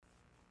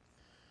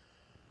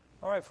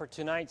All right, for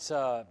tonight's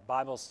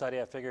Bible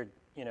study, I figured,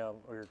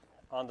 we're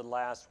on the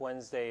last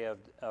Wednesday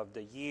of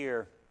the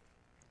year,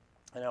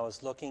 and I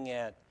was looking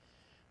at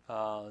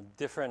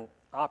different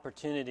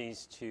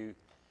opportunities to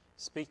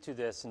speak to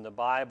this in the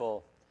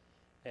Bible,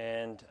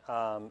 and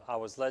I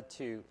was led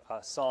to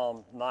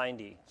Psalm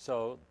 90.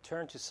 So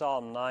turn to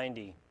Psalm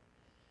 90,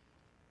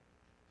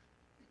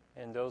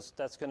 and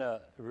that's going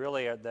to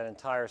really, that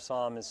entire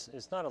psalm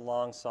is not a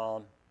long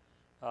psalm,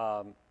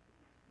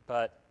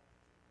 but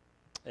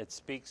it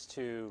speaks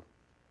to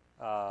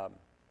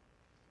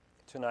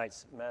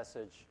tonight's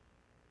message.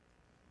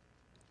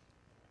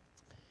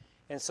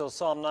 And so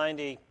Psalm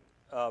 90,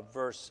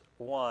 verse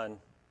 1,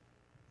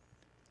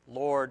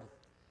 Lord,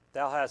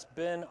 Thou hast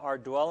been our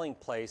dwelling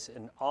place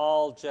in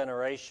all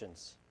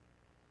generations.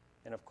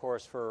 And of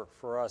course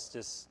for us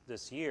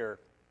this year,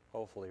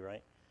 hopefully,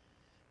 right?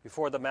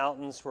 Before the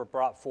mountains were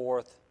brought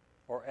forth,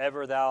 or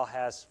ever Thou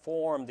hast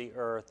formed the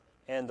earth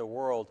and the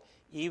world,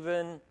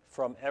 even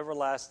from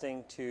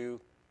everlasting to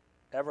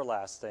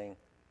everlasting,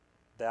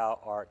 Thou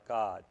art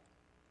God.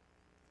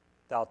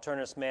 Thou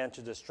turnest man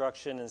to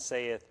destruction and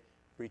sayeth,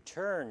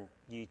 Return,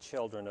 ye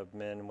children of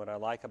men. And what I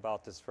like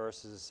about this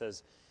verse is it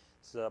says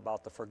it's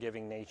about the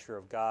forgiving nature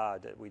of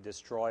God, that we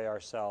destroy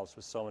ourselves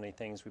with so many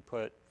things we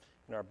put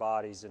in our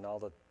bodies and all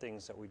the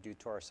things that we do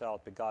to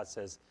ourselves. But God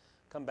says,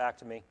 come back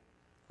to me.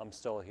 I'm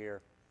still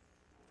here.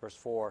 Verse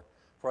 4,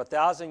 For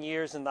 1,000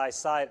 years in thy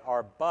sight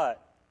are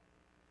but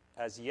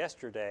as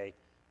yesterday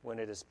when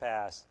it is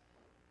past,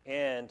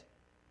 and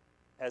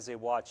as a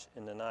watch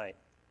in the night.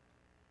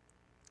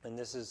 And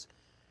this is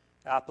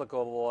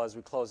applicable as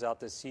we close out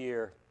this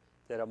year,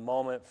 that a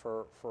moment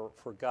for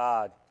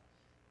God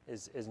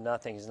is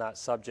nothing. He's not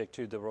subject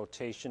to the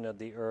rotation of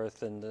the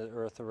earth and the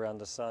earth around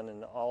the sun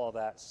and all of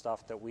that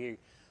stuff that we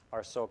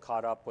are so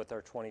caught up with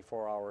our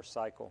 24-hour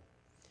cycle.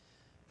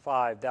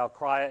 5,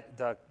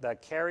 Thou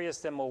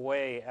carriest them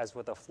away as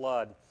with a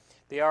flood.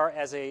 They are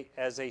as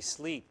a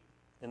sleep.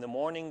 In the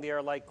morning they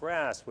are like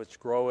grass which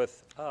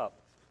groweth up.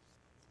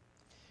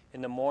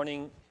 In the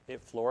morning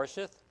it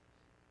flourisheth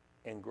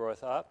and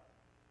groweth up.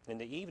 In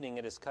the evening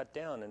it is cut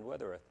down and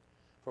withereth.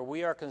 For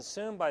we are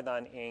consumed by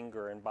thine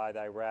anger, and by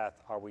thy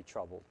wrath are we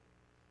troubled.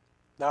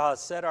 Thou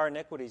hast set our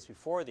iniquities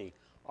before thee,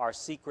 our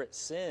secret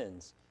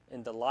sins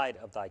in the light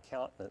of thy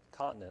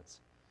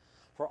countenance.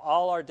 For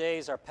all our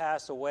days are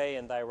passed away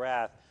in thy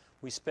wrath.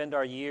 We spend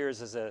our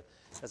years as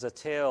a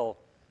tale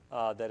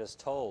that is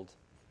told.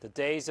 The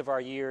days of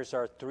our years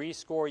are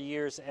 80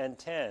 years and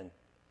 10.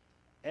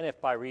 And if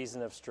by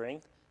reason of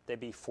strength they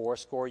be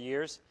 80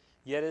 years,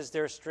 yet is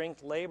their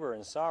strength labor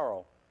and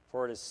sorrow,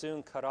 for it is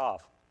soon cut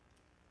off,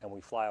 and we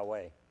fly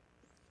away.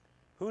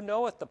 Who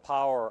knoweth the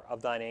power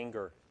of thine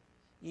anger?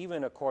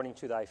 Even according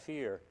to thy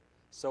fear,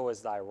 so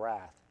is thy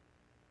wrath.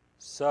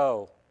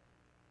 So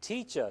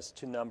teach us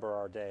to number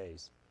our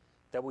days,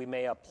 that we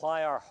may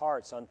apply our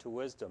hearts unto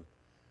wisdom.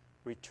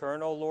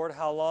 Return, O Lord,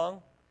 how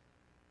long?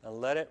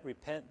 And let it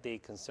repent thee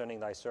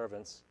concerning thy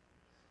servants.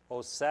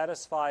 O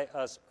satisfy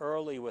us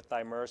early with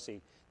thy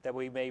mercy, that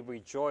we may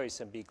rejoice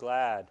and be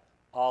glad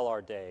all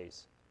our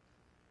days.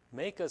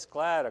 Make us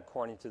glad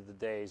according to the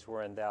days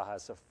wherein thou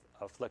hast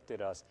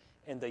afflicted us,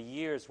 and the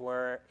years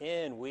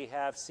wherein we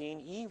have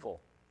seen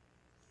evil.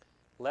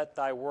 Let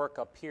thy work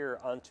appear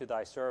unto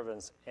thy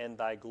servants, and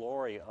thy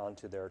glory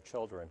unto their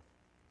children.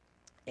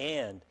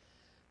 And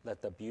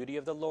let the beauty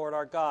of the Lord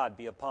our God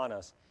be upon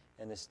us,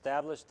 and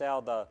establish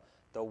thou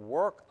the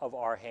work of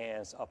our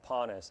hands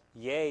upon us.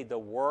 Yea, the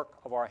work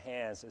of our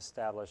hands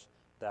establish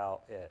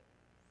thou it.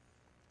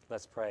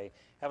 Let's pray.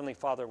 Heavenly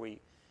Father, we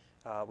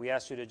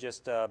ask you to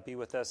just be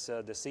with us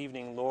this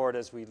evening, Lord,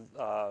 as we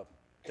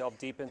delve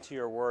deep into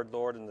your word,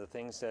 Lord, and the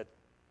things that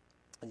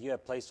you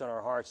have placed on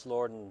our hearts,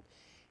 Lord,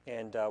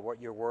 and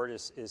what your word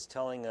is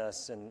telling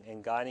us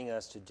and guiding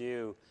us to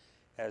do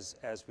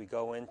as we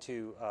go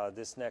into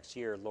this next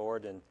year,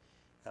 Lord,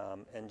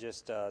 and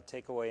just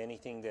take away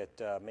anything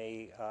that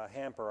may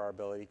hamper our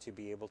ability to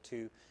be able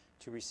to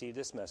receive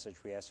this message.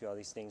 We ask you all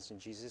these things in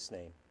Jesus'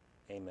 name.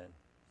 Amen.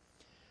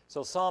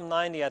 So Psalm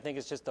 90, I think,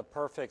 is just a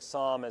perfect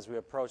psalm as we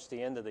approach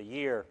the end of the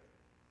year.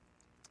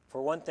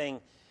 For one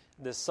thing,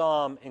 the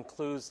psalm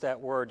includes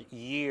that word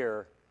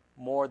year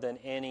more than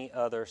any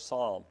other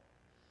psalm.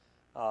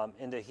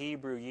 In the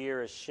Hebrew,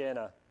 year is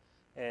Shena,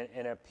 and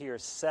it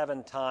appears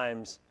 7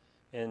 times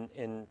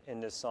in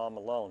this psalm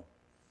alone.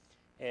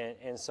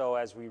 And so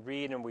as we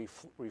read and we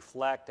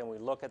reflect and we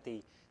look at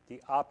the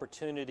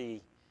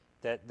opportunity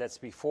that's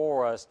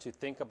before us to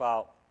think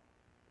about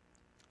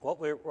what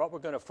we're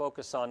going to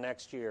focus on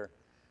next year,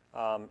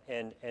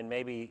 and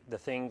maybe the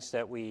things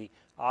that we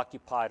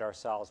occupied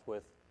ourselves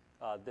with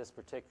this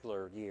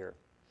particular year.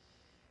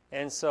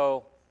 And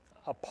so,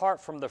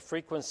 apart from the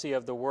frequency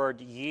of the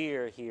word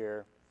year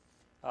here,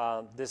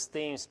 this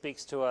theme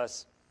speaks to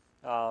us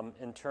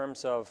in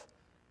terms of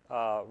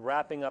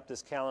wrapping up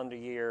this calendar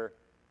year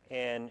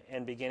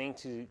and beginning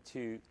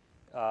to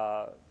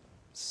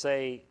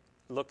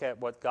look at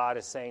what God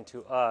is saying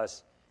to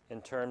us in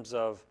terms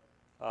of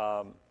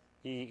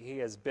He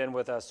has been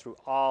with us through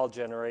all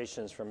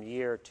generations from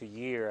year to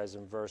year, as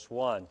in verse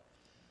 1.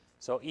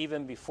 So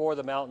even before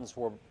the mountains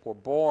were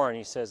born,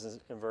 he says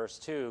in verse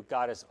 2,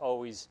 God is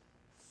always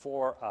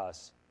for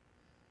us.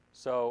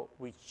 So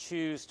we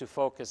choose to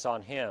focus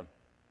on him.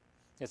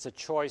 It's a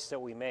choice that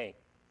we make.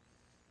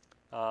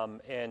 And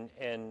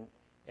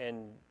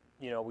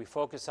we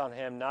focus on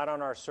him, not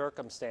on our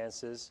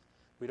circumstances.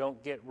 We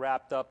don't get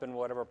wrapped up in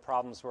whatever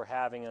problems we're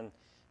having. And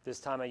this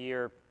time of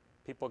year,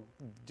 people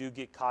do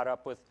get caught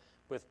up with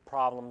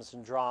problems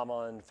and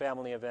drama and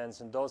family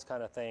events and those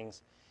kind of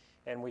things.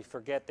 And we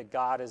forget that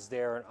God is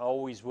there and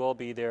always will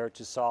be there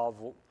to solve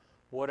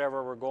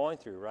whatever we're going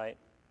through, right?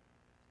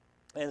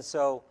 And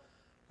so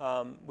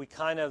we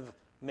kind of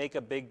make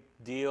a big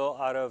deal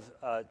out of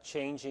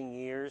changing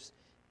years,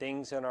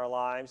 things in our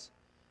lives.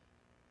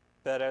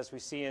 But as we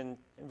see in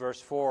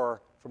verse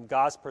 4, from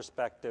God's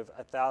perspective,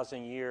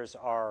 1,000 years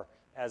are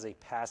as a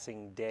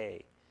passing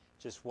day,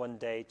 just one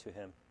day to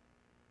him.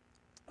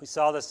 We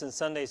saw this in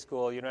Sunday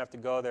school. You don't have to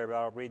go there, but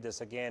I'll read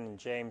this again in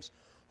James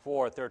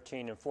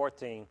 4:13 and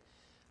 14.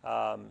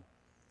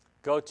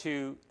 Go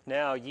to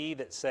now, ye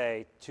that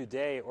say,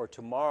 today or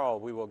tomorrow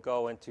we will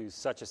go into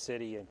such a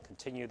city and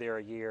continue there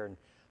a year and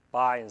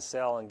buy and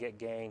sell and get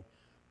gain,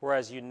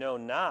 whereas you know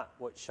not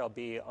what shall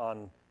be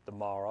on the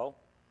morrow.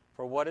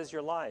 For what is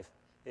your life?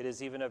 It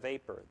is even a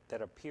vapor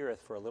that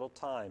appeareth for a little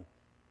time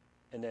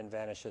and then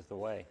vanisheth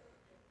away.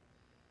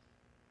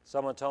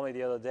 Someone told me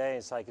the other day,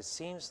 it's like, it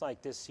seems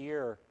like this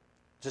year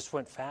just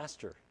went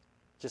faster.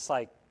 Just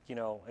like,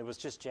 it was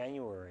just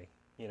January,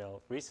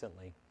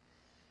 recently.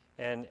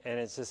 And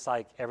it's just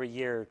like every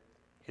year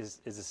is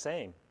the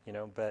same,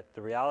 but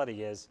the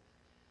reality is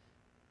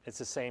it's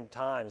the same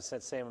time. It's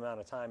that same amount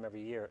of time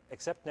every year,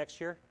 except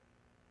next year,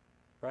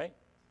 right?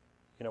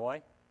 You know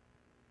why?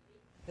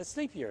 It's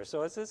leap year,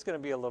 so it's going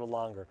to be a little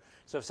longer.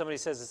 So if somebody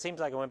says, it seems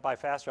like it went by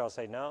faster, I'll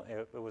say, no,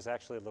 it was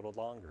actually a little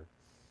longer.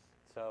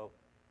 So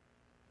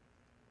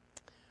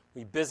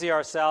we busy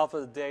ourselves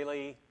with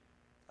daily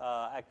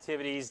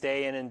activities,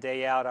 day in and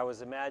day out. I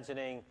was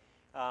imagining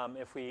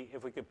if we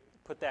could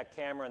put that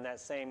camera in that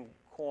same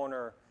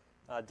corner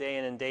day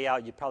in and day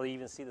out, you'd probably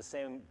even see the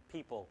same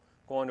people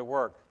going to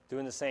work,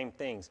 doing the same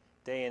things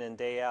day in and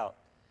day out.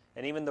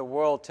 And even the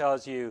world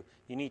tells you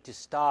need to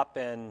stop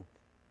and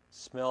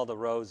smell the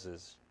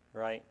roses,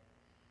 right?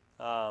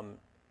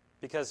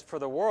 Because for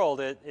the world,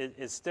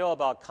 it's still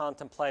about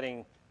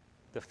contemplating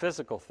the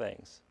physical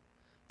things,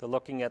 the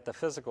looking at the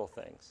physical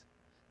things,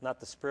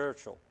 not the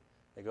spiritual.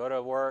 They go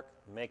to work,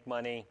 make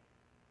money,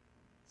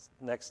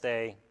 next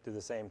day do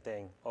the same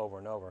thing over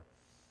and over.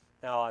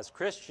 Now, as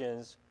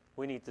Christians,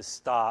 we need to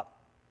stop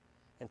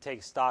and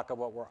take stock of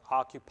what we're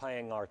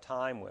occupying our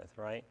time with,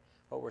 right?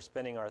 What we're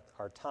spending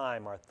our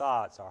time, our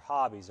thoughts, our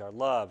hobbies, our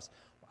loves.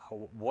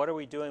 What are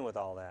we doing with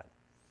all that?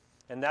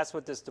 And that's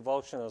what this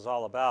devotion is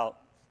all about,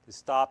 to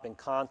stop and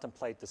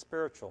contemplate the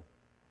spiritual.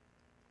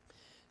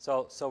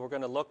 So we're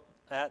going to look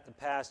at the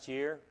past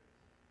year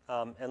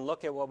and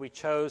look at what we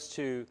chose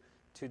to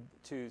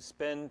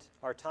spend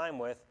our time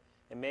with,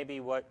 and maybe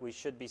what we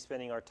should be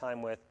spending our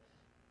time with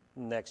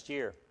next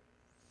year.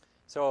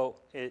 So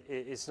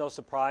it's no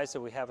surprise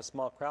that we have a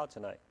small crowd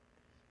tonight.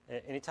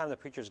 Anytime the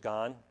preacher's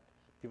gone,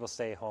 people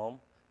stay home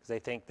because they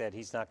think that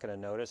he's not going to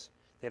notice.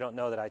 They don't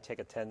know that I take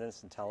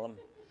attendance and tell them.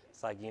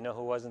 It's like, you know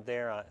who wasn't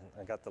there? I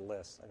got the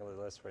list. I got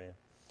the list for you.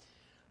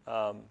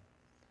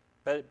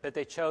 But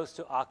they chose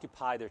to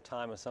occupy their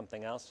time with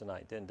something else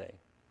tonight, didn't they?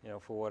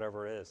 For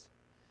whatever it is.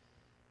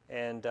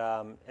 And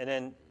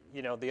then,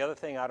 the other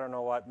thing, I don't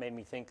know what made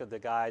me think of the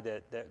guy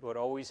that would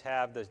always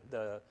have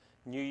the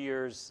New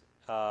Year's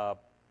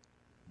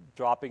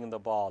dropping the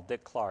ball,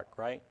 Dick Clark,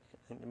 right?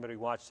 Anybody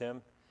watched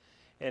him?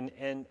 And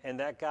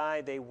that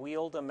guy, they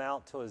wheeled him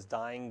out till his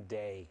dying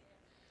day.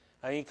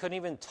 I mean, he couldn't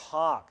even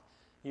talk.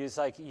 He was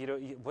like,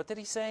 what did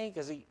he say?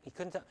 Because he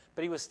couldn't talk,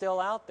 but he was still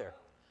out there.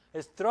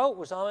 His throat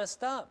was all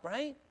messed up,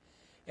 right?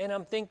 And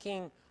I'm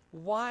thinking,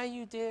 why are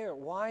you there?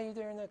 Why are you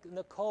there in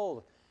the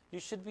cold? You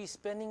should be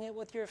spending it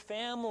with your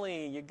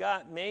family. You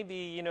got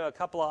maybe, a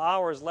couple of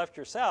hours left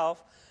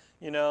yourself,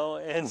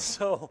 and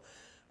so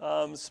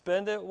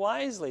spend it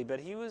wisely.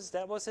 But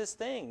that was his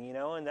thing,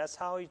 and that's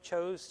how he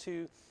chose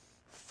to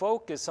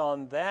focus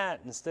on that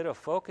instead of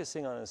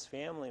focusing on his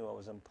family, what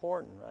was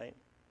important, right?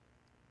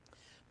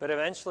 But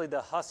eventually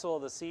the hustle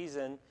of the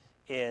season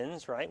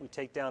ends, right? We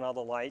take down all the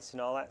lights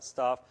and all that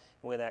stuff,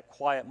 and when that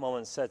quiet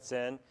moment sets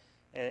in,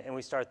 and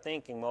we start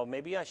thinking, well,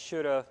 maybe I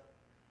should have,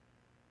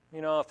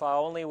 if I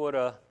only would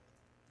have,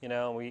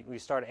 we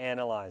start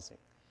analyzing.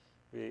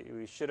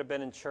 We should have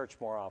been in church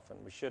more often.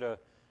 We should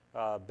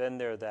have been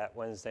there that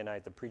Wednesday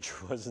night. The preacher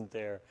wasn't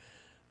there.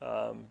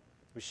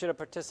 We should have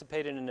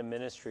participated in the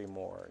ministry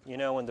more.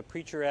 When the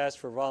preacher asked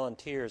for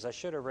volunteers, I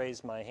should have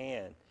raised my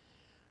hand.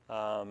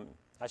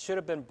 I should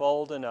have been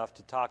bold enough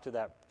to talk to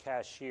that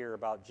cashier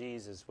about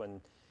Jesus when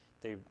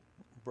they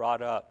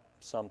brought up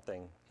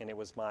something, and it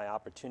was my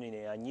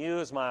opportunity. I knew it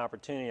was my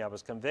opportunity. I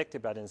was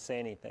convicted, but I didn't say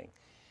anything.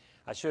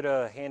 I should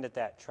have handed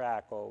that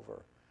tract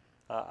over.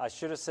 I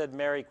should have said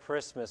Merry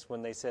Christmas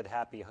when they said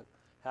Happy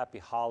happy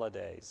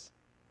holidays,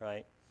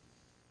 right?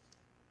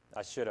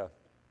 I should have.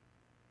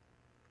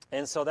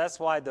 And so that's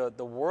why the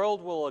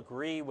world will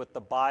agree with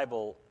the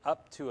Bible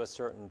up to a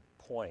certain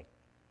point.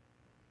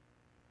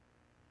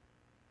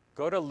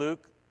 Go to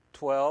Luke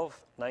 12,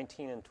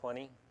 19 and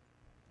 20.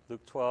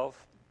 Luke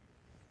 12,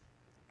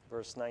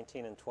 verse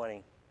 19 and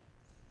 20.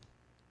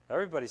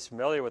 Everybody's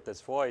familiar with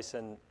this voice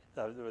and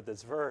with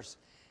this verse,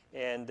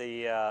 and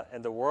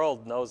the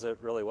world knows it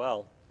really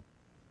well.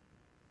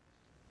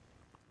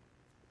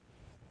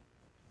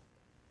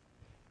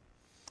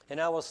 And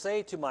I will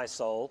say to my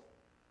soul,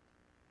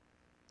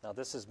 now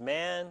this is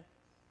man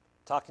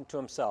talking to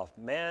himself,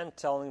 man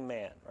telling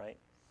man, right?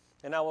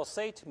 And I will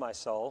say to my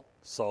soul,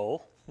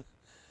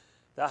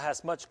 thou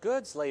hast much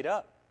goods laid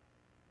up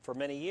for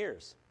many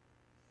years.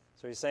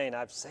 So he's saying,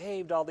 I've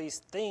saved all these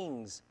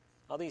things.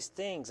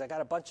 I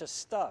got a bunch of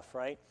stuff,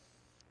 right?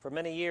 For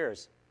many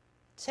years.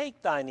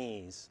 Take thine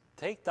ease.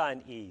 Take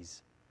thine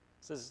ease.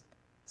 It says,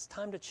 it's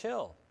time to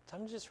chill.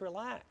 Time to just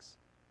relax.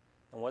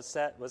 And what's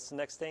that? What's the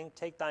next thing?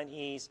 Take thine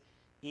ease,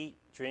 eat,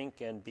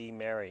 drink, and be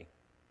merry.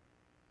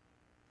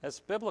 That's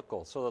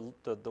biblical. So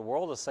the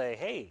world will say,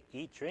 hey,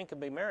 eat, drink,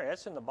 and be merry.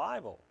 That's in the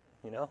Bible,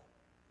 you know?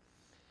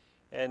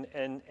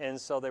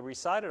 And so they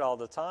recite it all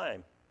the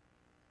time.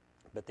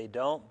 But they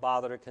don't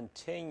bother to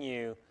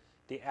continue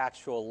the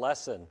actual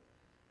lesson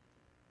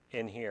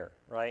in here,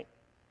 right?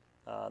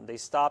 They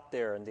stop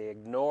there and they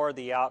ignore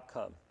the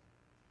outcome,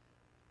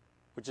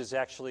 which is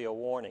actually a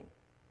warning.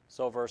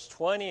 So verse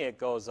 20, it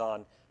goes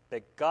on,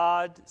 that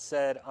God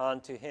said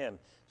unto him.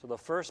 So the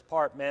first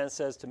part, man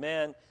says to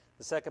man.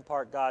 The second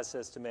part, God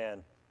says to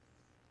man,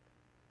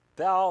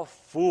 thou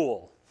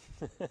fool.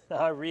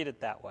 I read it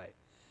that way,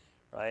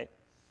 right?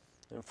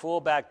 And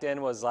fool back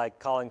then was like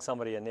calling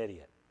somebody an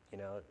idiot. You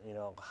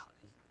know,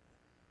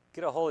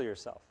 get a hold of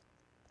yourself.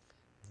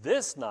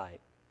 This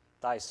night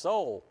thy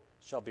soul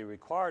shall be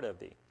required of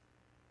thee.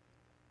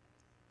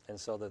 And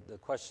so the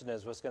question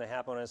is, what's going to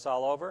happen when it's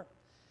all over?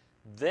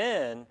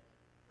 Then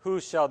who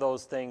shall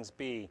those things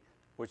be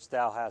which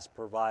thou hast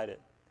provided?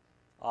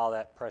 All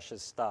that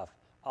precious stuff.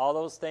 All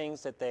those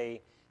things that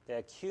they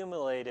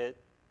accumulated,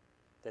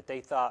 that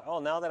they thought, oh,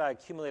 now that I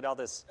accumulate all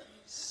this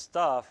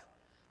stuff,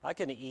 I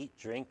can eat,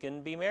 drink,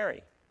 and be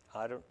merry.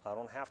 I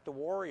don't have to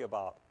worry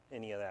about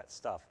any of that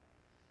stuff.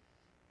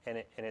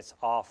 And it's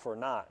all for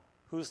naught.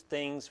 Whose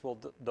things will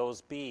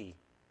those be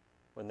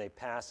when they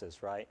pass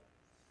us, right?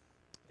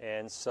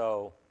 And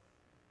so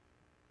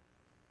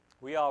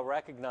we all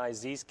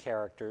recognize these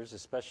characters,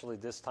 especially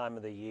this time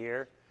of the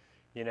year.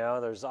 You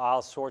know, there's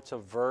all sorts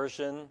of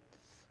version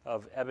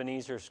of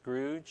Ebenezer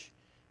Scrooge,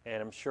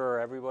 and I'm sure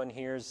everyone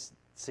here's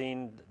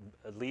seen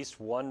at least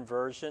one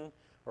version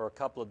or a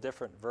couple of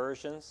different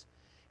versions.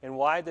 And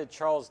why did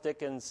Charles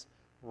Dickens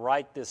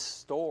write this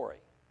story?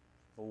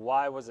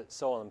 Why was it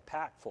so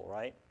impactful,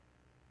 right?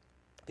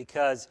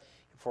 Because,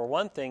 for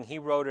one thing, he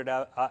wrote it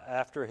out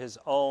after his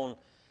own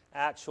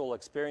actual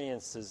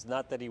experiences,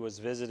 not that he was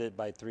visited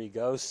by three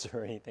ghosts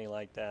or anything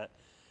like that,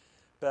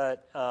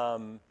 but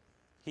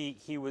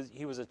he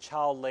was a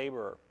child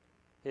laborer.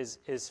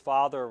 His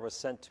father was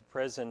sent to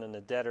prison, in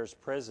a debtor's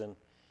prison,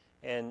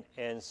 and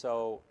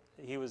so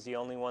he was the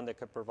only one that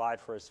could provide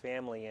for his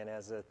family. And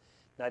as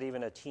not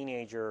even a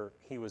teenager,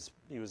 he was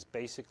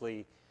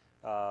basically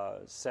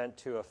sent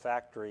to a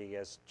factory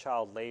as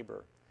child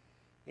labor.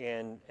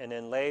 And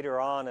then later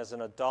on, as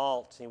an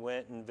adult, he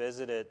went and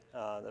visited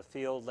the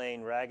Field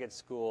Lane Ragged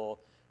School.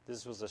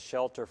 This was a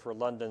shelter for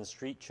London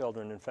street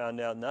children, and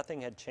found out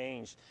nothing had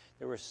changed.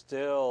 They were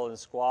still in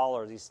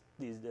squalor.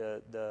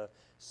 The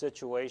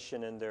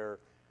situation in their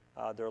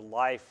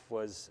life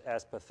was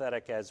as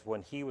pathetic as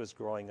when he was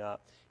growing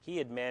up. He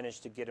had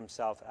managed to get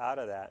himself out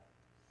of that.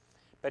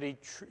 But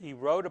he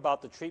wrote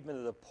about the treatment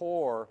of the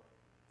poor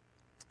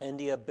and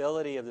the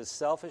ability of the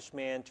selfish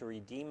man to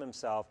redeem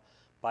himself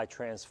by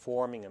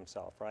transforming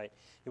himself, right?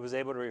 He was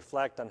able to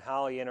reflect on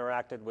how he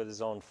interacted with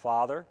his own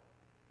father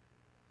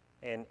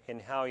and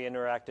how he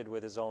interacted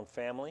with his own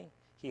family.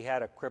 He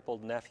had a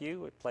crippled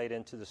nephew. It played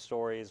into the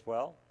story as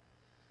well.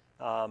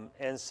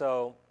 And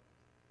so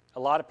a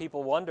lot of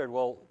people wondered,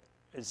 well,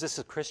 is this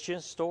a Christian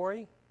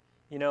story?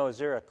 You know, is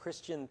there a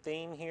Christian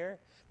theme here?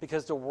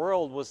 Because the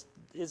world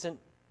isn't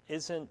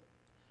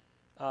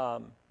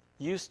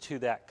used to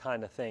that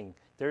kind of thing.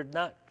 They're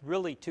not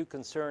really too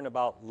concerned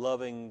about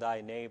loving thy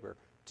neighbor,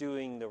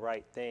 doing the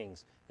right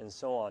things, and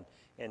so on.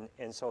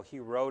 And so he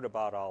wrote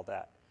about all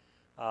that.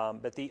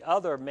 But the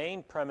other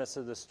main premise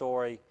of the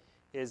story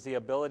is the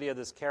ability of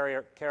this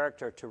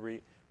character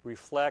to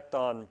reflect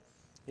on,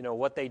 you know,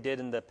 what they did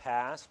in the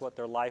past, what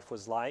their life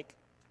was like,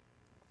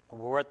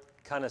 what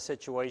kind of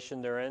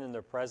situation they're in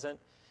their present,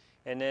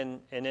 and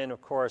then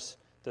of course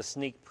the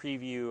sneak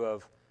preview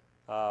of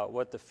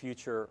what the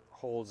future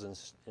holds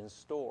in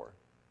store.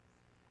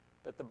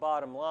 But the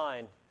bottom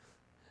line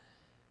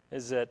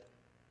is that,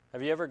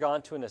 have you ever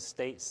gone to an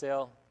estate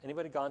sale?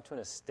 Anybody gone to an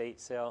estate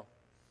sale?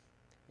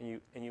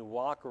 And you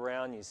walk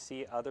around, you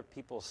see other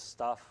people's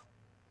stuff,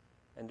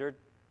 and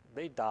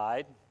they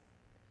died,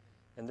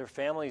 and their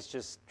family's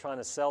just trying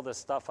to sell this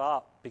stuff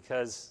up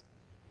because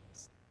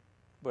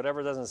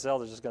whatever doesn't sell,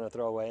 they're just going to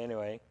throw away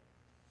anyway,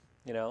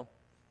 you know.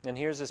 And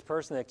here's this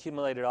person that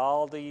accumulated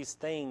all these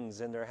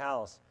things in their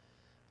house,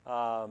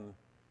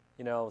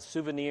 you know,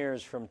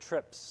 souvenirs from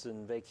trips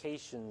and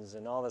vacations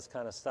and all this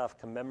kind of stuff,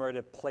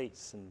 commemorative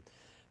plates and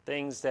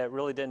things that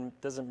really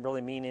doesn't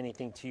really mean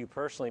anything to you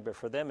personally, but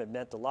for them it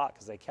meant a lot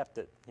because they kept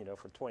it, you know,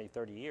 for 20,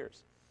 30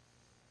 years.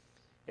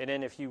 And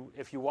then if you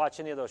watch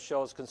any of those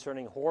shows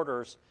concerning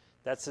hoarders,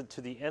 that's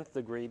to the nth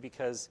degree,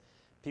 because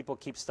people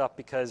keep stuff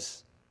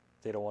because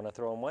they don't want to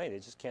throw them away. They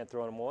just can't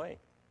throw them away.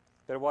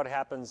 But what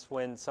happens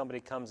when somebody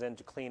comes in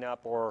to clean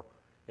up, or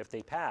if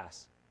they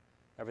pass?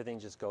 Everything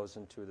just goes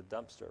into the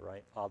dumpster,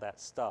 right? All that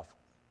stuff.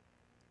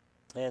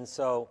 And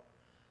so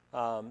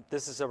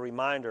this is a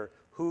reminder,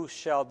 who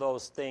shall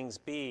those things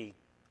be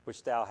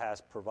which thou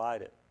hast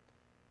provided?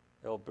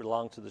 It will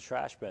belong to the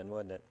trash bin,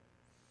 wouldn't it?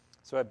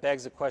 So it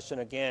begs the question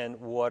again,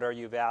 what are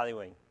you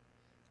valuing?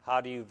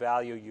 How do you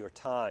value your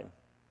time?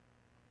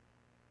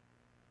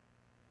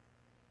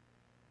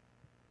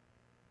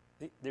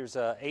 There's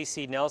a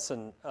A.C.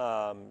 Nelson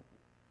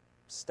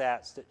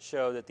stats that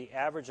show that the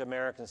average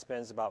American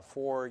spends about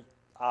 4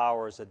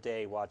 hours a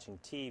day watching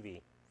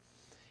TV.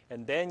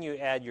 And then you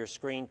add your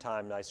screen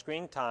time. Now,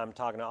 screen time,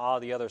 talking to all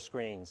the other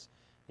screens,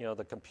 you know,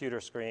 the computer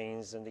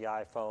screens and the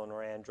iPhone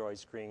or Android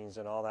screens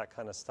and all that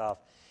kind of stuff.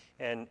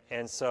 And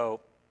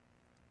so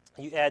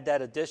you add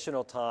that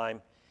additional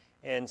time,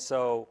 and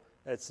so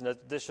it's an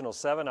additional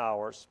 7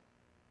 hours.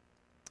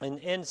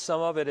 And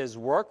some of it is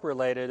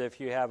work-related if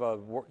you have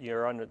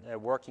you're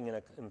working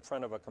in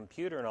front of a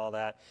computer and all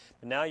that.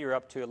 But now you're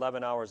up to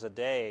 11 hours a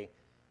day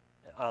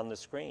on the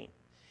screen.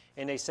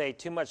 And they say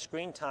too much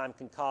screen time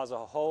can cause a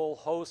whole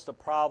host of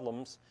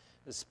problems,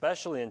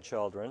 especially in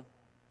children.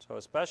 So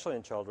especially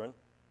in children.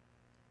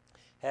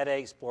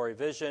 Headaches, blurry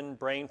vision,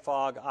 brain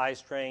fog, eye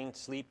strain,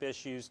 sleep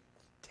issues,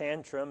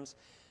 tantrums,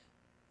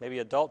 maybe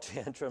adult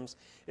tantrums,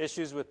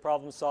 issues with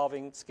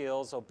problem-solving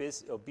skills,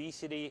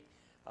 obesity,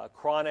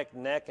 chronic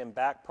neck and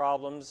back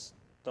problems.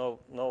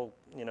 No,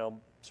 you know,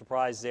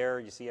 surprise there.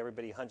 You see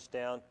everybody hunched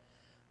down.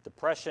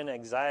 Depression,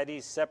 anxiety,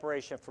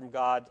 separation from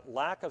God,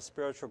 lack of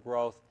spiritual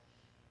growth,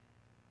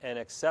 and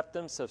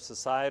acceptance of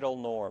societal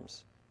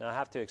norms. Now I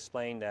have to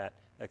explain that.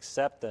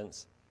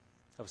 Acceptance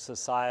of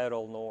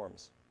societal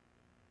norms.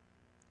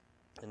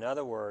 In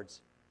other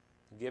words,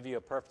 to give you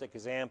a perfect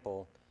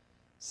example,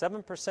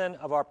 7%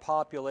 of our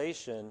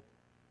population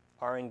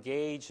are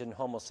engaged in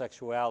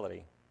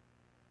homosexuality.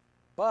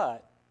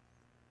 But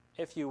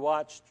if you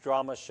watch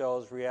drama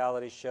shows,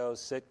 reality shows,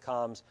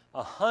 sitcoms,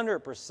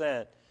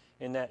 100%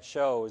 in that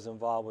show is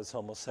involved with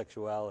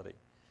homosexuality.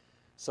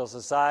 So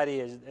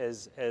society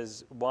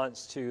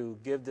wants to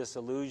give this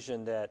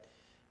illusion that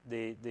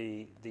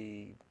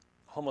the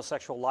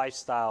homosexual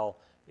lifestyle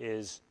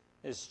is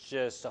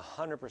just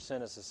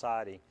 100% of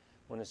society,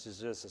 when it's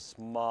just a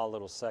small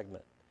little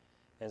segment.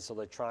 And so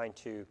they're trying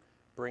to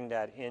bring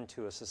that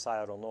into a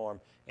societal norm,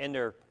 and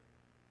they're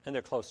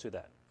close to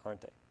that,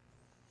 aren't they?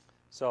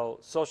 So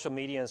social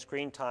media and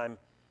screen time,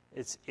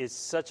 it's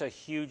such a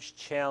huge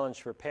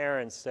challenge for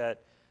parents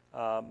that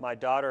my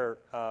daughter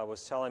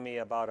was telling me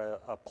about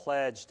a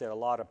pledge that a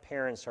lot of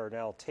parents are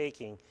now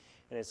taking,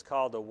 and it's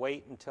called the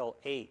Wait Until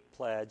 8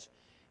 pledge,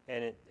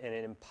 and it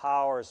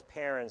empowers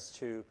parents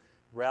to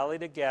rally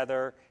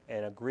together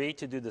and agree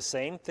to do the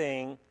same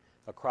thing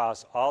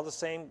across all the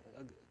same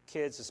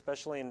kids,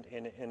 especially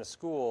in a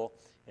school,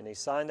 and they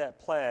sign that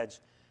pledge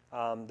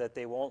that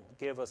they won't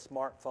give a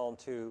smartphone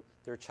to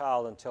their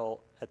child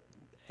until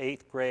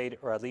 8th grade,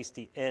 or at least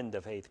the end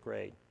of 8th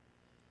grade.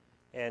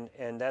 And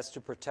that's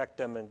to protect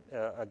them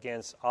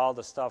against all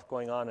the stuff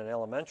going on in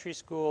elementary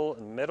school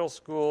and middle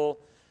school,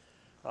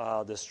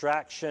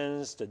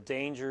 distractions, the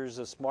dangers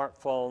of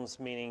smartphones,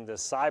 meaning the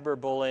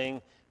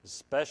cyberbullying,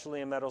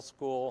 especially in middle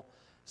school,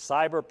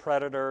 cyber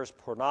predators,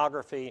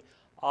 pornography,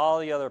 all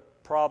the other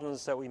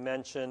problems that we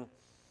mentioned,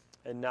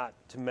 and not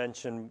to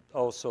mention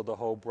also the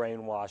whole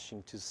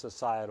brainwashing to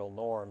societal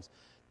norms,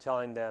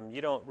 telling them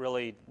you don't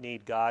really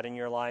need God in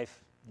your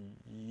life,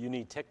 you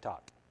need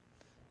TikTok.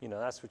 You know,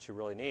 that's what you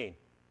really need.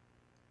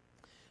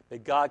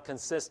 But God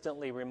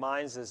consistently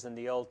reminds us in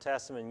the Old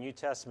Testament and New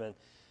Testament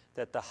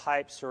that the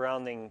hype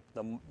surrounding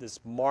this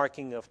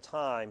marking of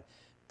time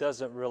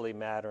doesn't really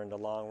matter in the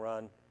long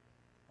run.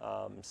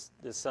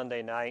 This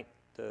Sunday night,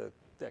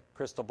 that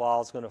crystal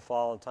ball is going to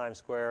fall in Times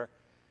Square,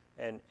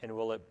 and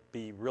will it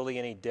be really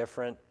any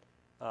different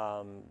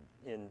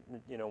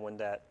when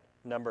that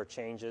number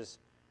changes?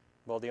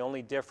 Well, the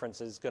only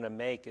difference it's going to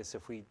make is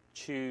if we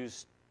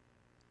choose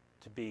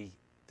to be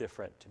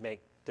different, to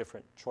make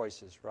different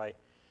choices, right?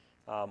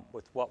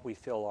 With what we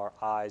fill our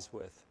eyes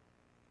with.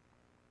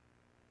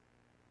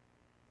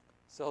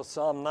 So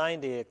Psalm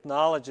 90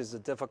 acknowledges the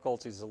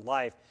difficulties of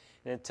life,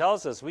 and it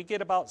tells us we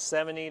get about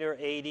 70 or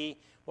 80.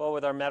 Well,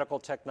 with our medical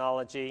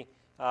technology,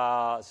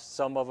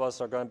 some of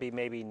us are going to be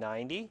maybe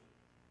 90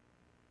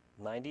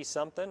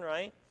 something,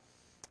 right?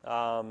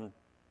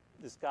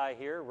 This guy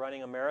here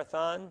running a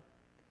marathon,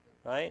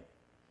 right?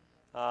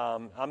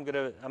 I'm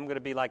gonna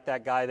be like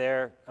that guy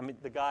there. I mean,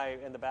 the guy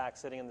in the back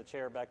sitting in the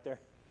chair back there.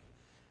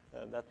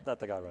 Not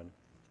the guy running.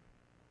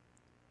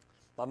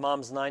 My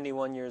mom's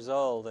 91 years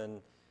old,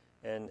 and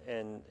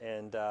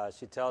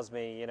she tells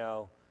me,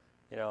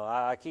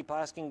 I keep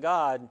asking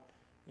God,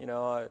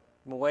 I've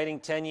been waiting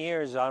 10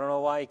 years. I don't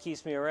know why He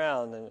keeps me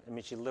around. And, I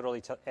mean, she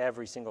literally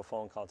every single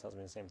phone call tells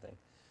me the same thing.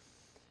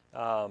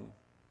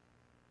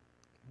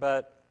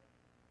 But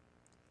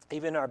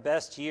even our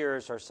best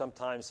years are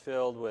sometimes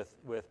filled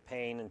with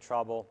pain and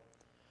trouble.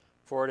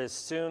 For it is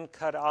soon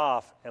cut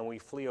off, and we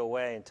flee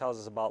away, and tells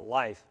us about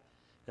life.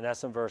 And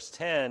that's in verse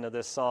 10 of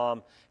this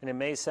psalm. And it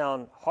may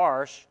sound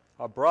harsh,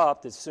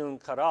 abrupt, it's soon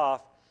cut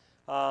off,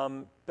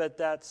 but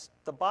that's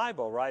the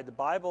Bible, right? The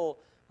Bible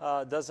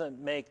doesn't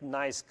make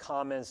nice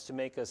comments to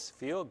make us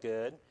feel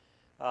good.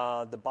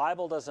 The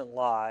Bible doesn't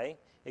lie.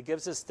 It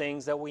gives us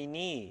things that we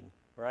need,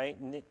 right?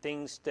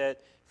 Things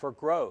that for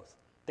growth,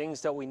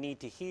 things that we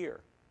need to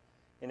hear.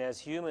 And as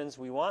humans,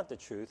 we want the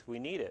truth. We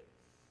need it.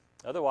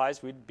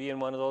 Otherwise, we'd be in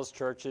one of those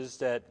churches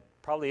that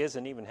probably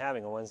isn't even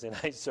having a Wednesday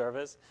night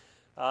service.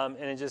 And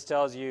it just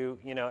tells you,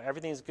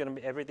 everything's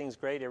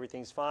great,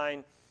 everything's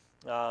fine.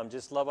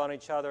 Just love on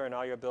each other, and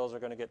all your bills are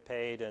going to get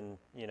paid, and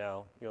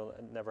you'll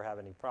never have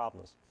any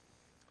problems.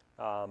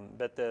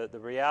 But the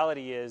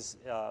reality is,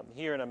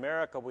 here in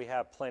America, we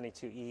have plenty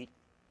to eat.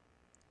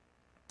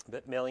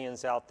 But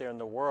millions out there in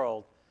the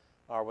world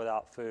are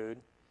without food.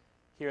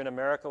 Here in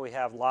America, we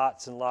have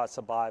lots and lots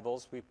of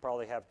Bibles. We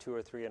probably have 2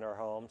 or 3 in our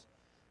homes,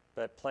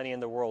 but plenty in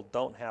the world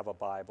don't have a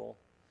Bible.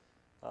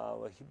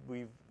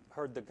 We've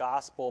heard the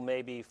gospel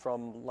maybe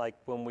from like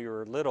when we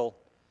were little,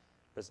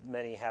 but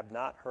many have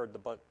not heard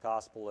the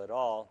gospel at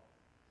all.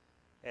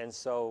 And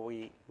so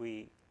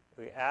we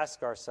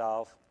ask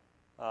ourselves,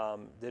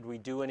 did we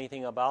do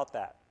anything about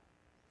that?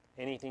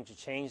 Anything to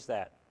change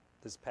that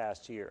this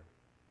past year?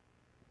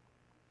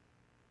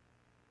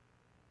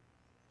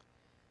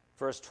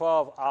 Verse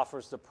 12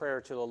 offers the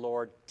prayer to the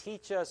Lord,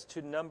 teach us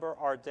to number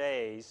our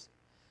days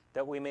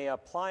that we may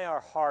apply our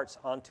hearts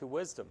unto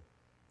wisdom.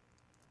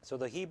 So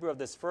the Hebrew of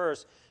this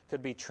verse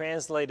could be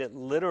translated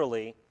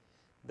literally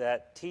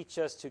that teach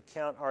us to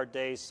count our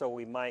days so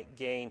we might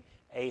gain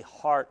a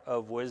heart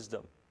of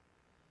wisdom.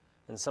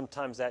 And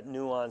sometimes that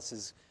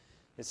nuance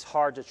it's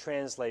hard to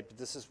translate, but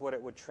this is what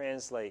it would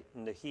translate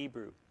in the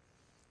Hebrew.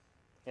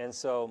 And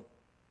so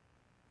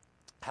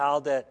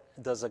how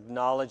does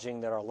acknowledging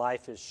that our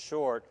life is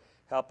short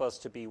help us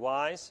to be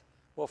wise?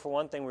 Well, for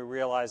one thing, we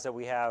realize that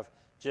we have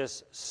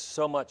just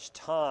so much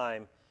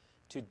time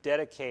to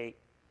dedicate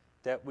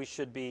that we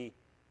should be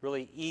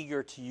really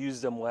eager to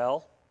use them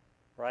well,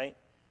 right?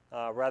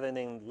 Rather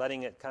than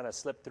letting it kind of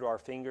slip through our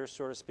fingers,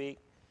 so to speak,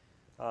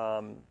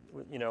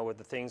 with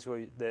the things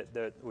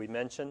that we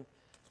mentioned.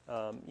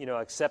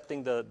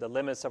 Accepting the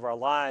limits of our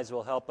lives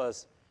will help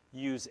us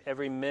use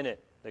every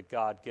minute that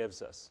God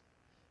gives us.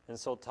 And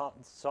so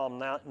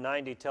Psalm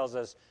 90 tells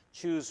us,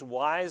 choose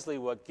wisely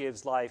what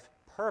gives life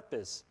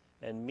purpose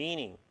and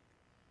meaning,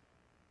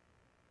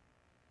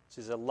 which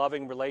is a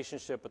loving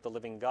relationship with the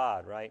living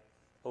God, right?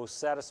 Oh,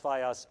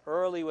 satisfy us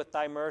early with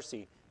thy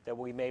mercy, that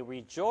we may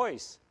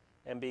rejoice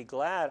and be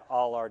glad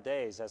all our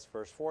days. That's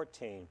verse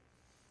 14.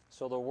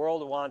 So the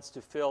world wants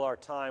to fill our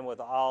time with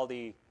all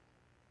the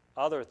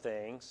other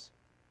things,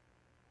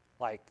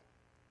 like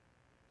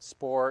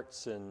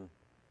sports and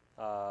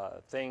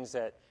things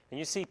that, and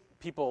you see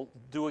people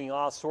doing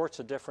all sorts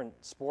of different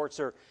sports,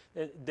 or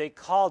they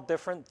call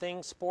different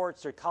things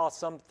sports, or call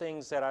some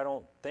things that I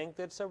don't think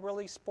that's a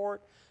really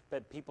sport,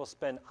 but people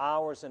spend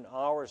hours and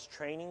hours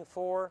training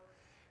for,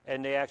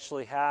 and they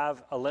actually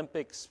have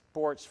Olympic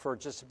sports for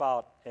just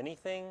about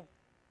anything.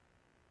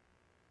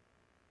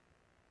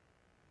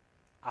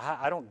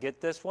 I don't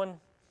get this one,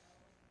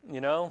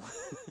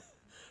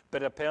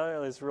 but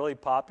apparently it's really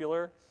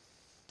popular.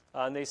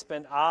 And they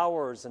spend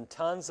hours and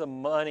tons of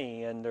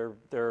money, and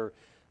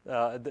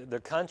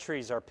the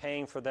countries are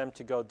paying for them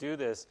to go do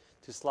this,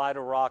 to slide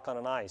a rock on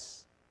an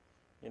ice,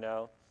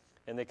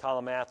 and they call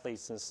them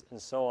athletes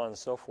and so on and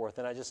so forth.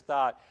 And I just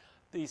thought,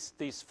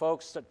 these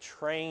folks that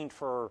trained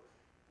for,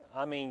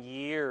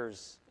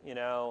 years,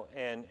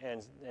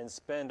 and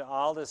spend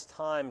all this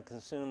time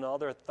consuming all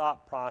their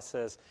thought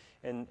process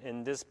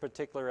in this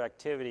particular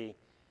activity,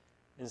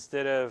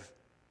 instead of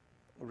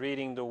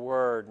reading the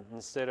Word,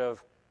 instead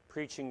of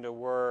preaching the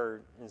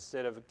Word,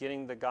 instead of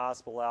getting the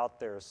gospel out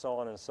there, so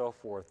on and so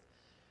forth.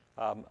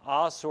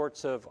 All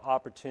sorts of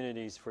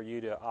opportunities for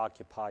you to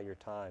occupy your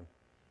time.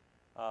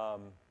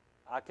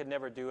 I could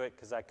never do it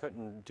because I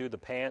couldn't do the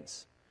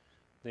pants.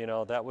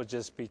 That would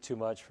just be too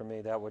much for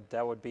me. That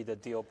would be the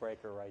deal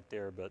breaker right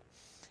there. But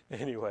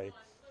anyway.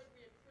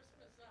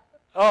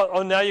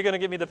 Oh, now you're going to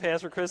give me the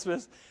pants for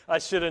Christmas? I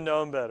should have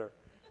known better.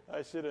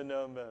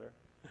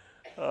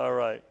 All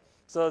right.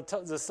 So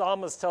the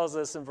psalmist tells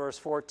us in verse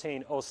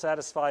 14, "O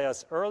satisfy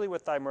us early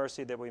with thy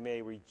mercy, that we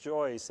may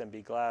rejoice and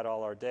be glad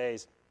all our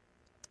days."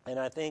 And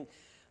I think,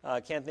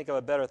 can't think of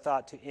a better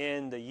thought to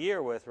end the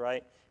year with,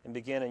 right? And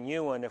begin a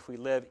new one if we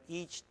live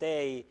each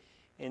day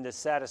in the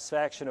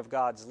satisfaction of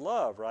God's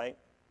love, right?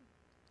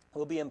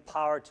 We'll be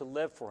empowered to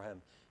live for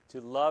Him,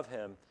 to love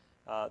Him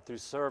through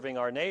serving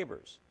our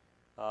neighbors.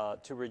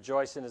 to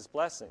rejoice in his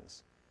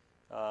blessings.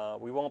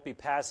 We won't be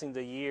passing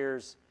the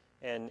years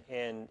and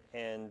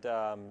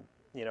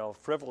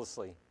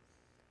frivolously.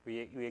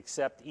 We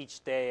accept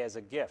each day as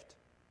a gift.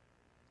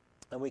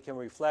 And we can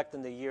reflect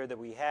in the year that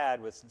we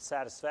had with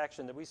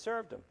satisfaction that we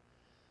served him.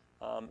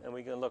 And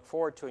we can look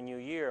forward to a new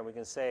year, and we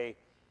can say,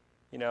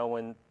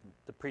 when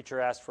the preacher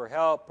asks for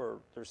help or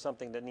there's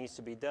something that needs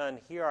to be done,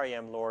 here I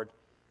am, Lord,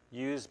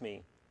 use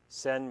me,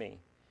 send me.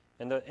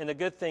 And the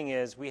good thing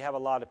is we have a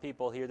lot of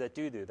people here that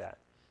do that.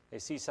 They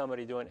see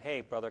somebody doing,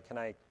 hey, brother, can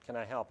I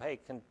help? Hey,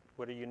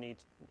 what do you need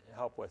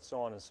help with?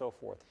 So on and so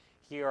forth.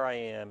 Here I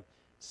am,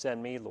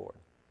 send me, Lord.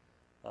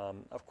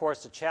 Of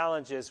course, the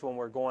challenge is when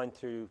we're going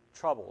through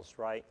troubles,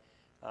 right?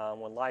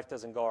 When life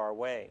doesn't go our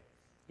way,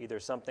 either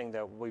something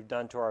that we've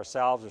done to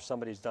ourselves or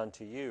somebody's done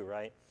to you,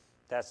 right?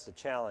 That's the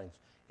challenge.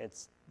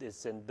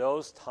 It's in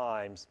those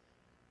times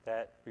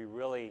that we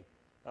really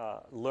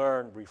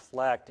learn,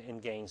 reflect,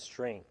 and gain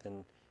strength.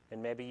 And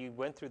maybe you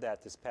went through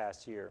that this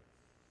past year.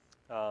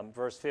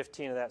 Verse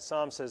 15 of that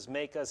psalm says,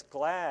 make us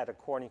glad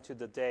according to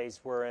the days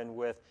wherein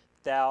with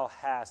thou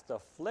hast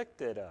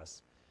afflicted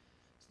us.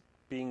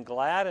 Being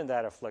glad in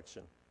that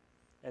affliction.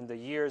 And the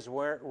years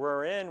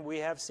we're in, we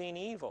have seen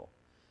evil.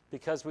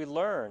 Because we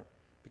learn,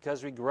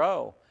 because we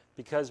grow,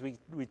 because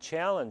we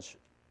challenge.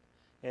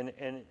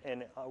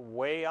 And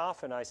way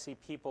often I see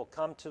people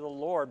come to the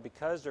Lord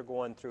because they're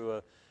going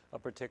through a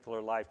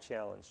particular life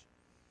challenge.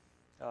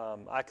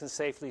 I can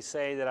safely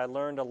say that I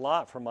learned a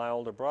lot from my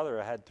older brother.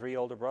 I had 3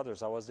 older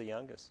brothers. I was the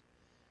youngest.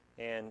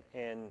 And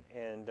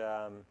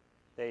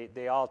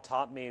they all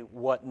taught me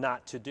what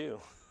not to do.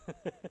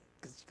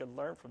 Because you can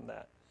learn from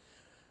that.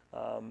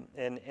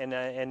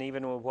 And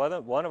even with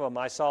one of them,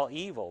 I saw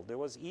evil. There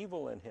was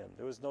evil in him.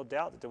 There was no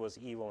doubt that there was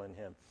evil in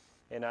him.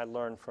 And I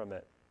learned from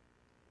it.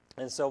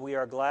 And so we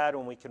are glad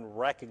when we can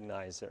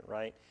recognize it,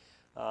 right?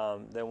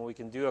 Then when we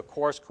can do a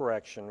course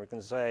correction, we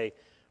can say,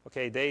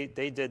 okay,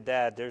 they did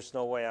that. There's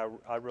no way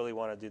I really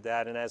want to do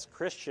that. And as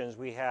Christians,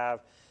 we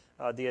have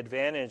the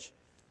advantage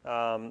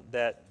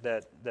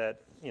that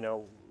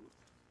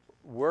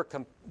we're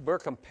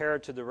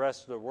compared to the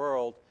rest of the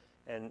world,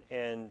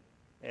 and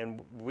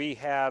we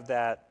have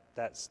that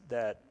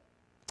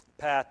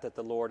path that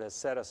the Lord has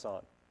set us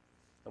on,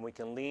 and we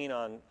can lean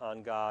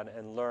on God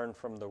and learn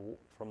from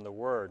the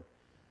Word.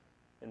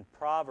 In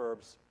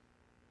Proverbs,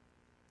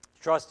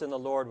 trust in the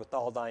Lord with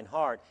all thine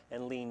heart,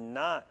 and lean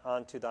not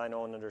unto thine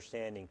own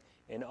understanding.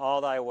 In all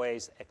thy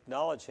ways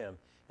acknowledge him,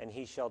 and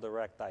he shall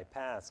direct thy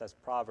paths. That's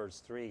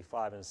Proverbs 3,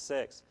 5, and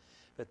 6.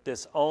 But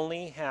this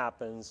only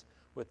happens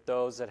with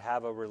those that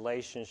have a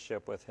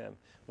relationship with him,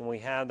 when we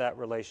have that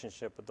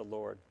relationship with the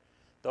Lord.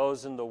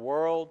 Those in the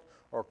world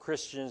or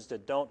Christians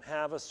that don't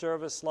have a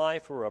service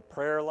life or a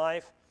prayer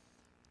life,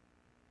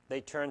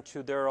 they turn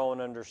to their own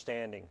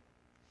understanding.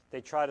 They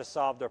try to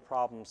solve their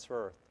problems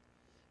first.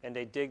 And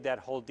they dig that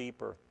hole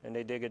deeper, and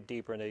they dig it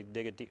deeper, and they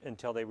dig it deep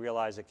until they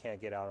realize they can't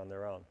get out on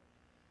their own.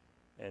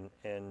 And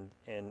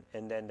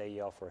then they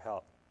yell for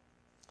help.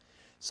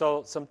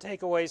 So some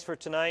takeaways for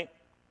tonight.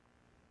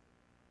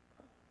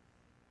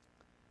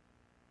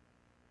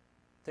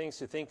 Things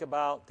to think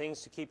about,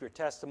 things to keep your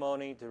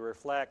testimony, to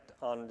reflect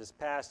on this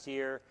past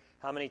year.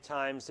 How many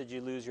times did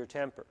you lose your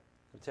temper?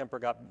 The temper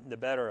got the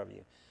better of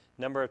you.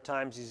 Number of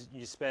times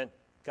you spent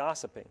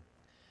gossiping.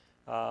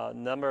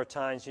 Number of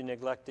times you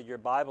neglected your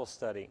Bible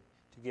study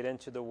to get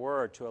into the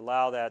Word, to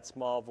allow that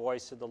small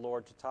voice of the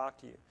Lord to talk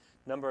to you.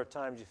 Number of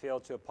times you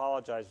failed to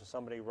apologize when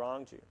somebody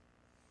wronged you.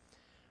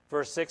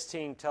 Verse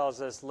 16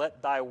 tells us,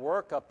 let thy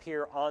work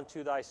appear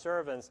unto thy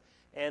servants,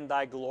 and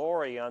thy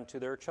glory unto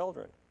their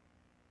children.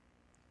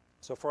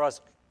 So for us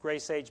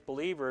Grace Age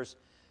believers,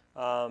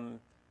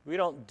 we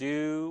don't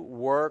do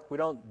work, we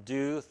don't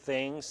do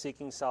things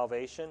seeking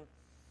salvation.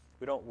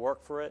 We don't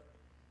work for it.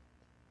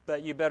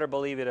 But you better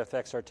believe it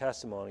affects our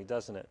testimony,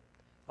 doesn't it?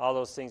 All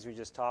those things we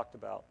just talked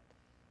about.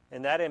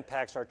 And that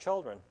impacts our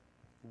children,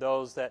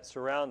 those that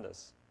surround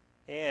us.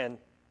 And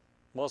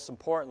most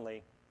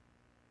importantly,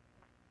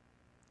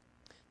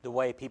 the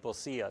way people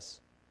see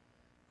us.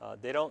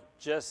 They don't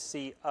just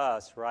see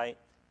us, right?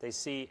 They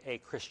see a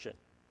Christian.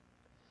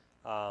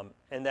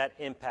 And that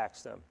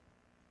impacts them,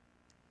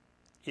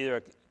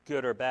 either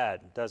good or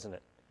bad, doesn't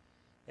it?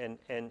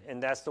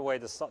 And that's the way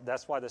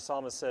that's why the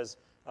psalmist says,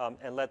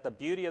 and let the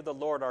beauty of the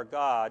Lord our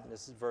God,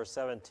 this is verse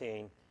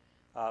 17,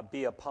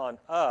 be upon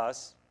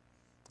us.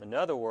 In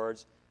other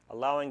words,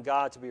 allowing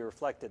God to be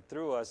reflected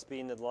through us,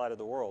 being the light of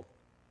the world.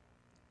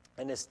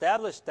 And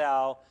establish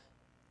thou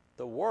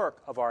the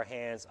work of our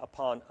hands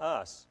upon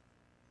us,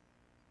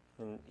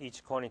 and each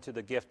according to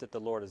the gift that the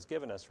Lord has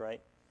given us,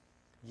 right?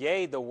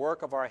 Yea, the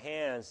work of our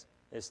hands,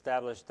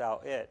 establish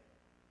thou it.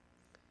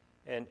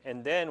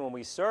 And then when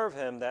we serve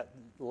him, that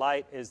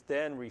light is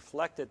then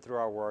reflected through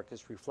our work,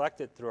 is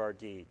reflected through our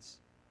deeds.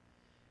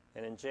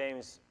 And in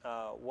James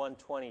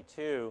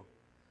 1:22,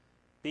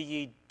 be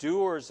ye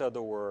doers of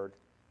the word,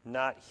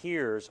 not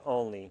hearers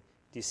only,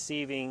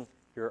 deceiving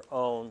your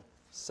own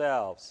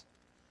selves.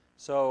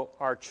 So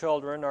our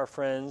children, our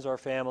friends, our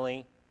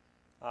family,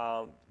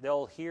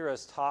 They'll hear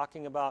us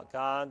talking about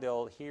God.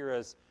 They'll hear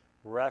us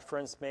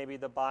reference maybe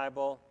the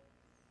Bible.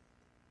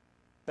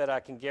 But I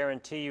can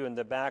guarantee you in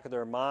the back of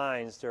their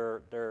minds,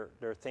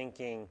 they're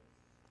thinking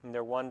and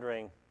they're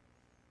wondering,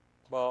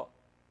 well,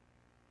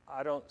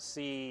 I don't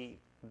see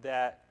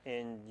that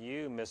in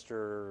you, Mr.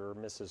 or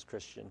Mrs.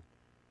 Christian.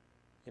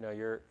 You know,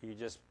 you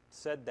just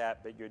said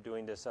that, but you're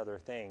doing this other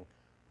thing.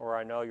 Or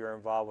I know you're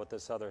involved with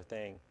this other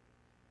thing,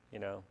 you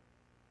know.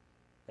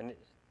 And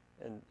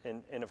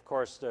of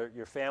course,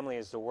 your family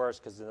is the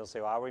worst, because they'll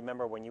say, well, I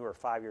remember when you were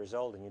 5 years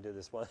old and you did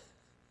this one.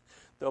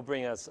 They'll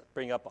bring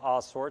up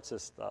all sorts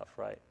of stuff,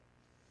 right?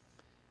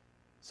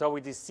 So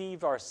we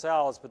deceive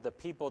ourselves, but the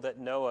people that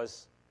know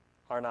us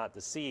are not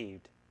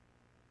deceived.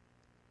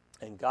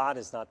 And God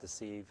is not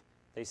deceived.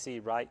 They see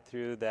right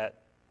through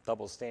that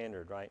double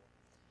standard, right?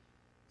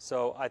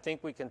 So I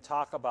think we can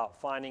talk about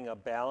finding a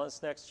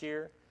balance next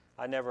year.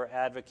 I never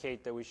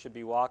advocate that we should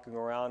be walking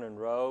around in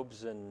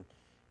robes and,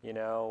 you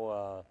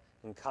know,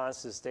 in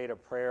constant state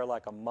of prayer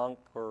like a monk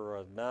or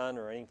a nun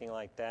or anything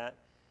like that.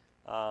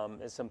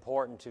 It's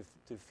important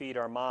to feed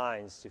our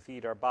minds, to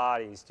feed our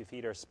bodies, to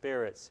feed our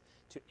spirits,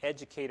 to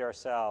educate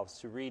ourselves,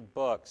 to read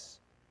books,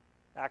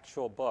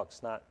 actual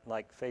books, not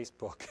like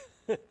Facebook.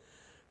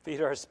 Feed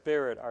our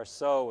spirit, our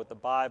soul with the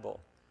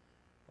Bible,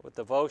 with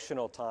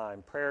devotional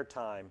time, prayer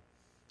time,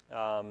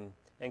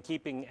 and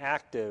keeping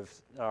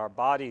active, our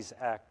bodies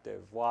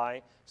active.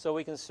 Why? So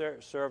we can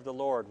serve the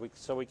Lord,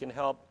 so we can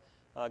help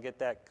get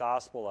that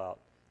gospel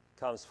out.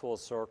 It comes full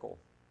circle.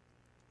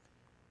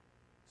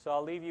 So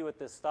I'll leave you with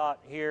this thought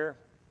here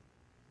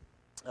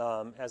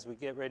as we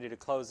get ready to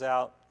close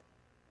out.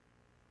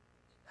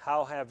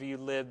 How have you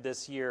lived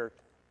this year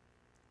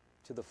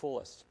to the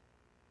fullest?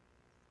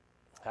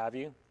 Have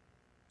you?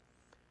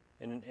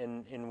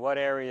 In what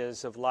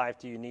areas of life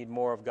do you need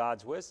more of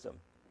God's wisdom?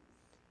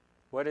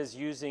 What is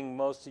using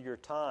most of your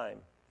time?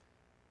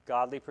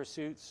 Godly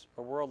pursuits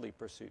or worldly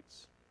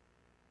pursuits?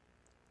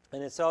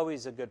 And it's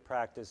always a good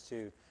practice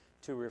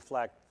to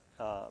reflect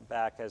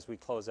back as we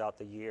close out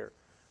the year.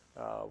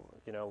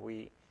 You know,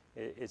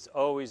 it's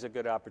always a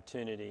good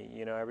opportunity.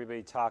 You know,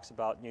 everybody talks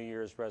about New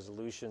Year's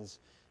resolutions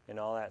and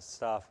all that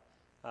stuff.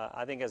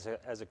 I think as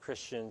a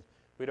Christian,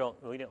 we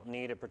don't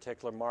need a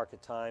particular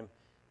market time,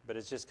 but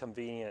it's just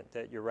convenient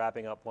that you're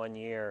wrapping up one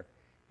year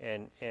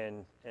and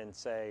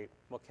say,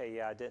 okay,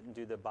 yeah, I didn't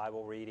do the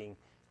Bible reading.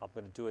 I'm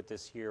going to do it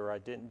this year. Or I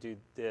didn't do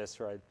this,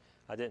 or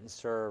I didn't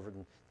serve.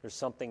 And there's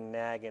something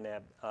nagging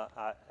at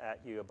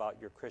you about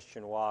your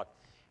Christian walk,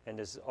 and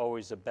this is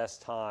always the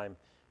best time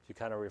to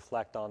kind of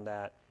reflect on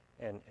that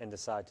and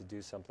decide to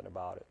do something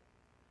about it.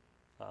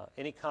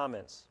 Any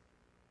comments?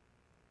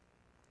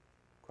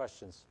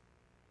 Questions?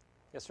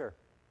 Yes, sir.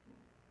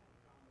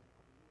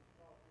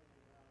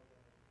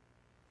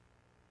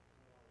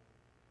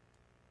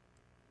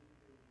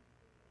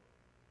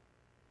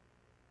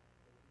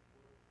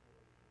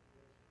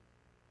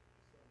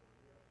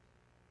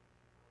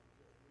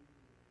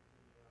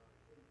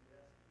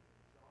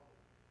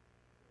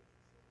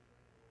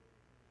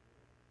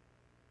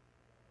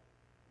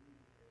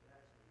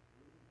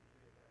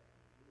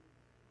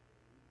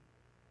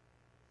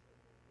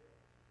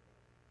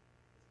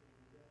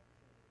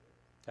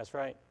 That's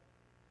right.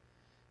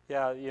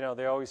 Yeah, you know,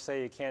 they always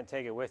say you can't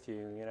take it with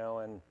you, you know,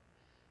 and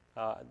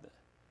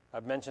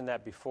I've mentioned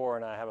that before,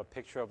 and I have a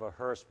picture of a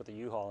hearse with a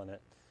U-Haul in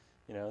it,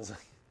 you know,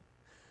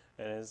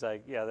 and it's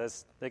like, yeah,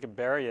 they can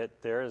bury it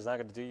there. It's not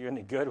going to do you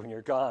any good when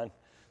you're gone.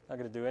 It's not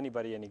going to do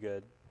anybody any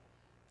good.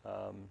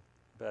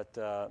 But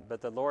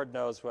the Lord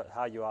knows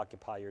how you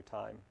occupy your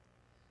time,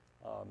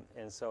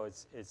 and so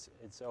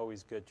it's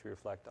always good to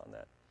reflect on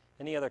that.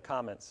 Any other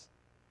comments?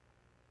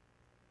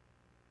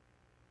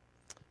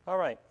 All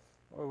right,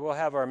 we'll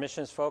have our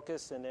missions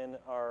focus and then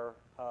our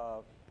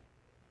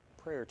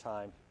prayer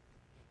time.